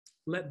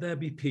Let there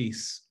be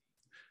peace.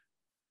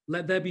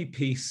 Let there be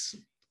peace.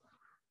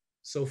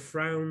 So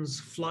frowns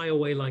fly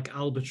away like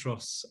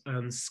albatross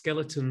and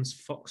skeletons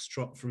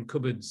foxtrot from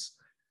cupboards.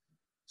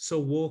 So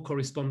war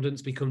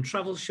correspondents become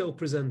travel show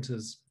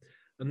presenters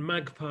and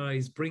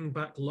magpies bring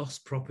back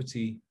lost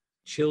property,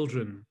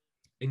 children,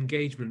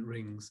 engagement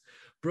rings,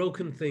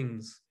 broken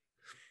things.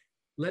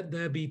 Let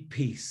there be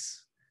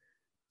peace.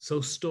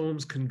 So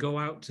storms can go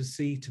out to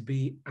sea to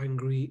be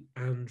angry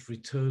and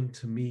return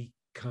to me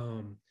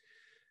calm.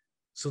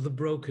 So the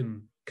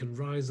broken can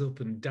rise up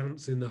and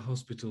dance in the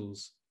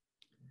hospitals.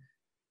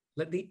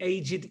 Let the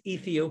aged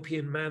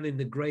Ethiopian man in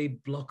the grey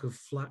block of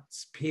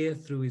flats peer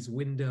through his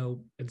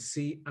window and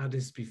see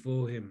Addis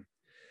before him.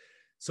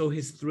 So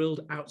his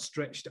thrilled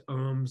outstretched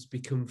arms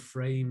become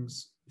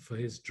frames for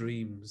his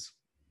dreams.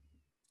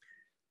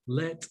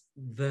 Let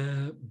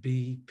there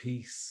be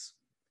peace.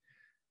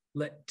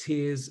 Let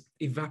tears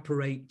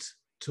evaporate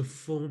to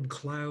form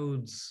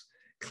clouds,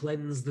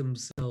 cleanse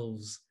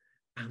themselves,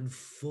 and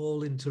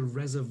fall into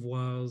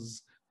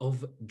reservoirs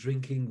of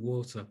drinking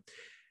water.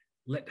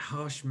 Let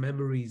harsh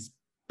memories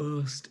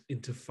burst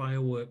into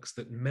fireworks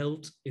that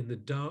melt in the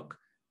dark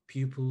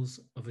pupils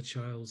of a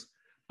child's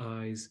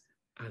eyes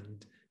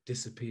and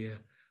disappear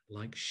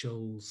like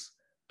shoals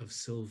of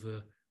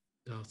silver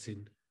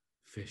darting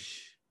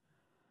fish.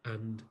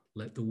 And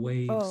let the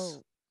waves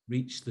Oh,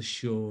 reach the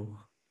shore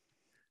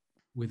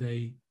with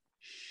a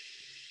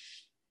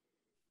shh.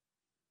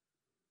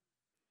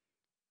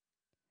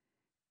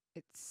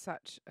 it's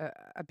such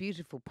a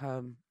beautiful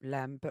poem,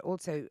 Lem, but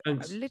also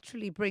Thanks.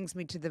 literally brings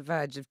me to the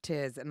verge of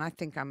tears, and I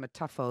think I'm a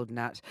tough old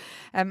nut.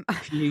 I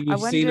You've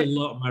seen a wonder.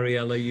 lot,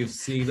 Mariella. You've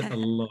seen a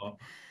lot.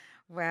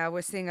 Well,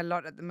 we're seeing a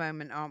lot at the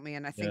moment, aren't we?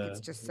 And I think Yeah, it's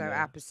just so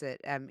yeah.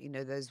 apposite,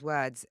 those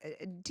words.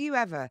 Do you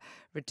ever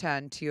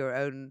return to your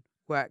own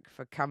work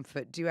for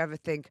comfort? Do you ever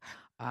think,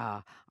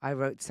 I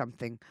wrote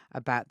something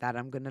about that.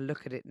 I'm going to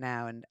look at it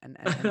now and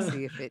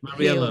see if it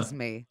heals Mariella,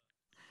 me?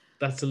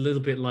 that's a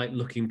little bit like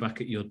looking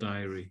back at your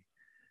diary,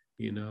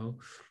 you know.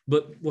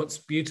 But what's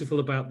beautiful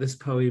about this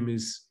poem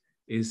is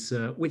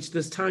which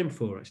there's time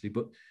for actually,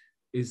 but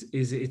is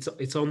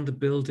it's on the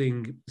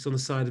building. It's on the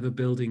side of a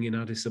building in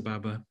Addis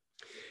Ababa.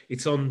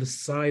 It's on the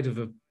side of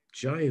a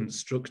giant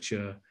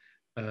structure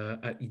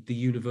at the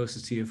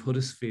University of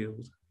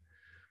Huddersfield.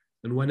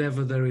 And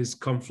whenever there is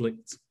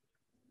conflict,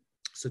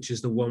 such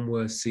as the one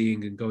we're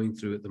seeing and going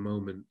through at the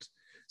moment,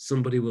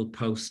 somebody will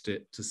post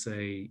it to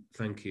say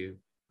thank you.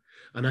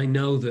 And I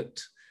know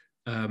that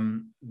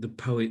the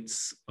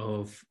poets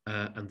of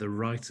and the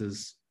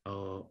writers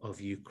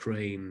of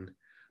Ukraine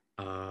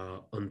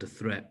are under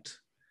threat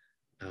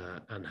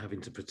and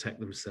having to protect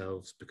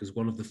themselves, because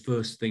one of the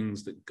first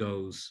things that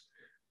goes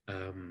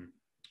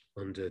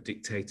under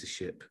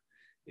dictatorship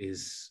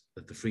is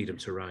the freedom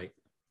to write,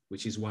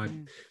 which is why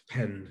Mm.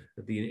 PEN,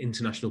 the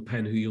International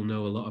PEN, who you'll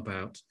know a lot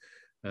about,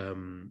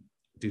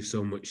 do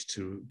so much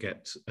to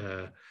get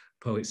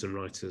poets and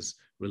writers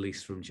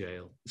released from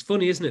jail. It's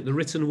funny, isn't it? The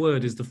written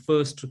word is the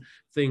first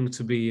thing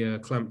to be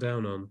clamped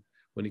down on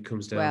when it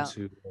comes down Well,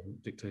 to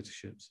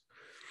dictatorships.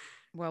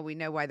 well, we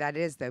know why that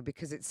is, though,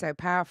 because it's so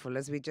powerful,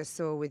 as we just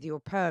saw with your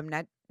poem.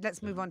 Now,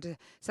 let's move on to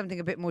something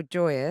a bit more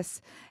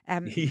joyous.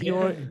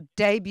 Your Yeah.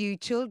 debut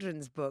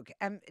children's book.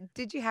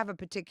 Did you have a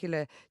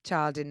particular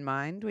child in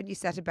mind when you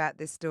set about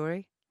this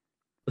story?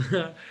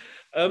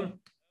 um,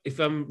 if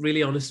I'm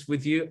really honest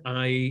with you,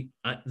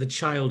 the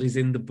child is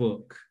in the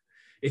book.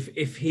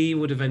 If he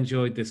would have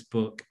enjoyed this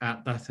book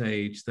at that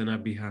age, then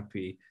I'd be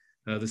happy.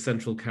 The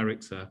central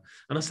character,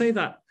 and I say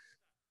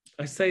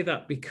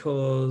that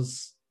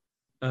because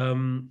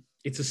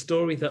it's a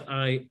story that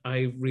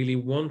I really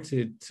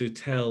wanted to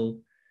tell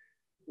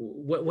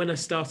when I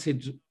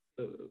started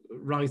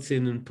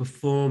writing and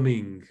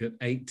performing at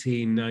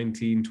 18,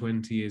 19,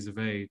 20 years of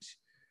age.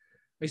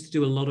 I used to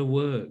do a lot of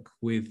work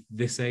with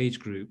this age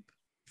group,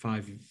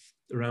 five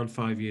around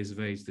 5 years of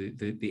age,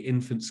 the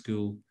infant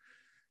school,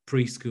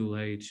 preschool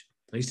age.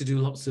 I used to do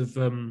lots of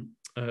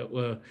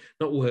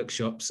not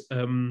workshops,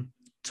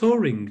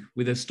 touring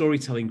with a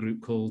storytelling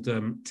group called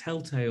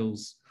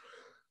Telltales.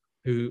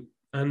 Who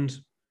and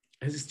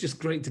it's just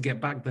great to get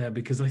back there,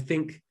 because I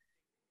think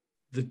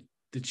the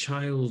the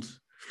child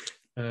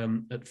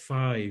at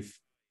 5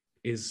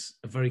 is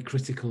a very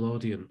critical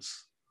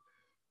audience.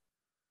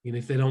 You know,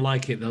 if they don't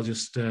like it, they'll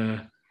just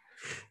turn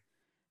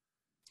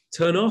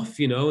off,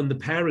 and the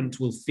parent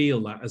will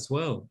feel that as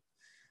well.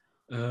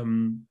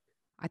 Um,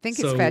 I think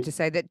it's fair so, to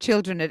say that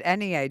children at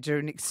any age are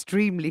an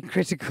extremely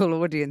critical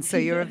audience. So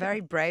you're a yeah,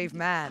 very brave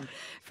man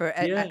for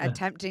yeah.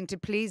 attempting to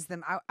please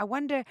them. I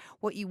wonder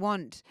what you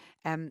want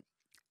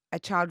a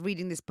child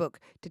reading this book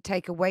to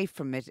take away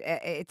from it.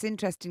 It's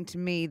interesting to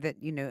me that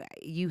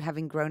you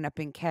having grown up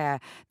in care,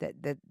 that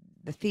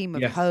the theme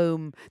of Yes.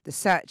 home, the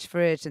search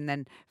for it, and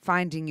then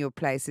finding your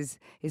place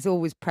is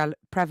always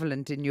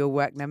prevalent in your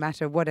work, no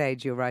matter what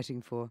age you're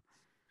writing for.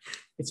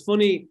 It's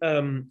funny,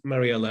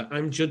 Mariella,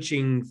 I'm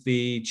judging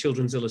the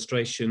Children's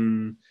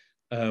Illustration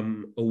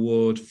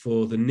Award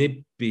for the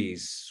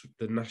NIBBYs,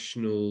 the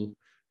National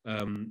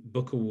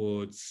Book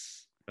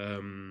Awards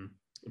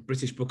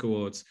British Book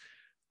Awards,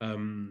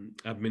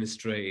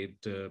 administrated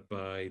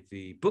by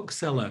the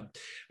bookseller.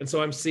 And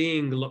so I'm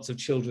seeing lots of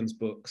children's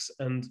books,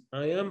 and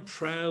I am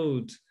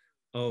proud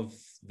of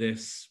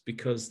this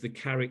because the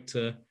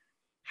character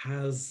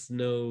has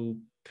no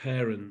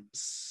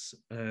parents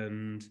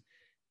and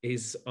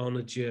is on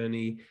a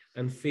journey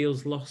and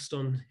feels lost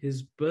on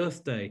his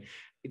birthday.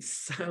 It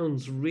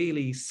sounds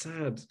really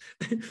sad.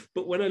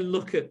 But when I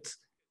look at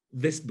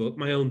this book,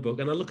 my own book,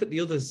 and I look at the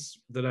others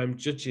that I'm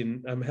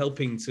judging, I'm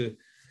helping to,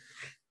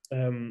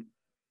 I'm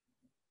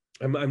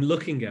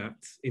looking at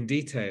in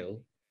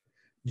detail,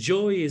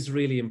 joy is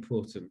really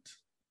important.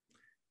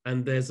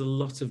 And there's a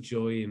lot of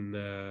joy in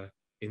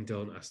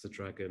Don't Ask the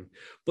Dragon.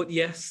 But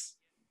yes,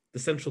 the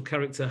central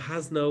character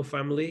has no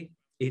family.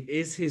 It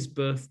is his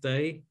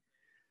birthday,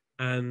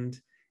 and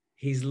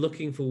he's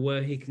looking for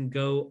where he can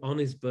go on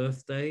his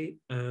birthday,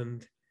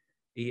 and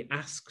he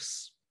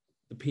asks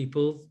the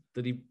people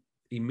that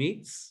he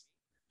meets,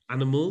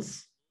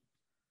 animals.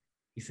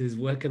 He says,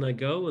 "Where can I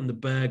go?" And the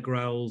bear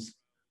growls,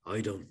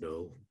 "I don't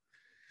know."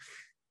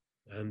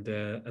 And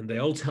they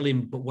all tell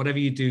him, "But whatever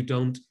you do,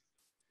 don't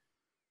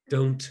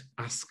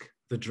ask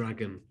the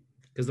dragon,"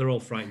 because they're all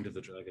frightened of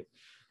the dragon.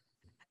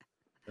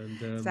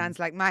 And sounds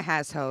like my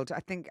household. I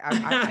think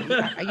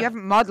you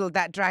haven't modelled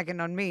that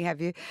dragon on me,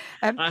 have you?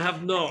 I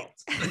have not.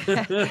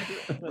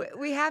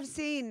 We have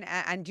seen,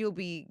 and you'll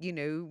be,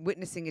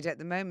 witnessing it at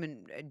the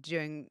moment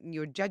during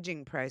your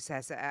judging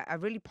process, a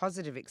really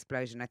positive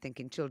explosion, I think,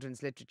 in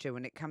children's literature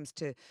when it comes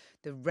to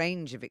the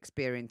range of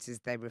experiences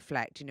they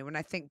reflect. When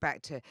I think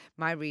back to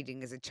my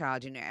reading as a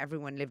child,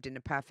 everyone lived in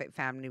a perfect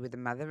family with a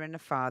mother and a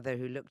father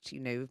who looked,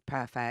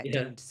 perfect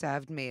and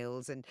served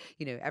meals, and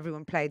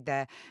everyone played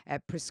their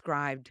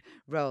prescribed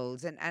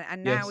roles, and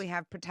now Yes. we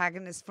have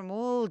protagonists from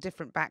all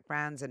different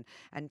backgrounds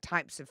and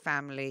types of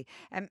family.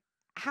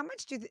 How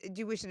much do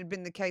you wish it had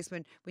been the case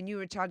when you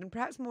were a child, and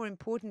perhaps more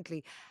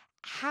importantly,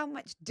 how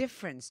much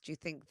difference do you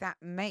think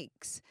that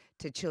makes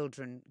to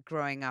children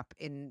growing up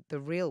in the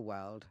real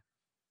world?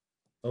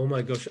 Oh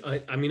my gosh.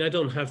 I mean, I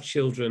don't have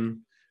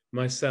children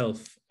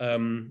myself,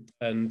 and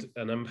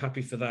I'm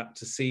happy for that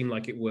to seem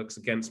like it works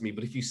against me.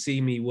 But if you see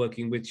me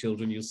working with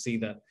children, you'll see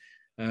that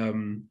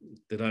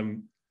that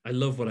I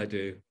love what I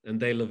do, and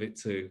they love it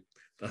too.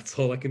 That's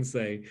all I can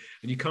say.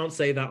 And you can't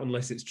say that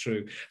unless it's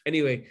true.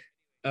 Anyway,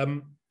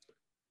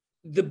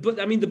 the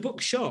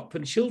bookshop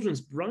and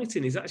children's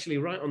writing is actually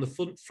right on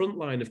the front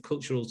line of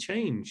cultural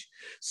change.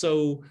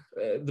 So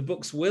the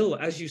books will,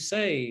 as you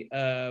say,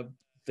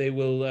 they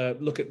will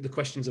look at the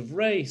questions of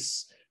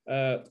race,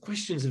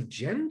 questions of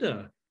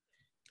gender.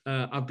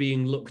 Are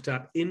being looked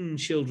at in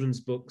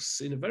children's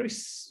books in a very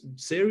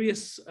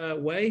serious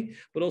way,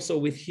 but also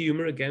with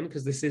humor again,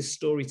 because this is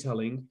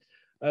storytelling.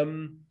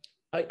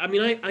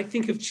 I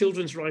think of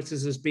children's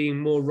writers as being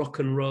more rock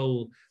and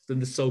roll than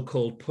the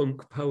so-called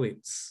punk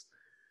poets,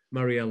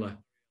 Mariella.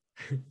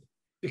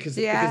 because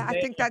I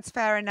think that's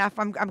fair enough.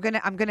 I'm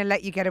gonna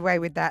let you get away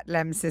with that,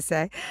 Lemn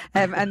Sissay.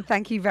 And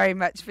thank you very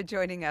much for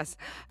joining us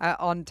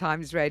on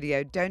Times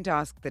Radio. Don't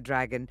Ask the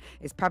Dragon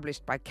is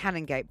published by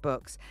Canongate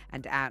Books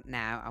and out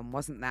now. And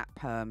wasn't that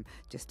poem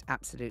just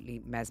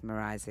absolutely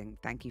mesmerising?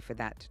 Thank you for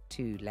that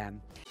too,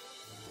 Lem.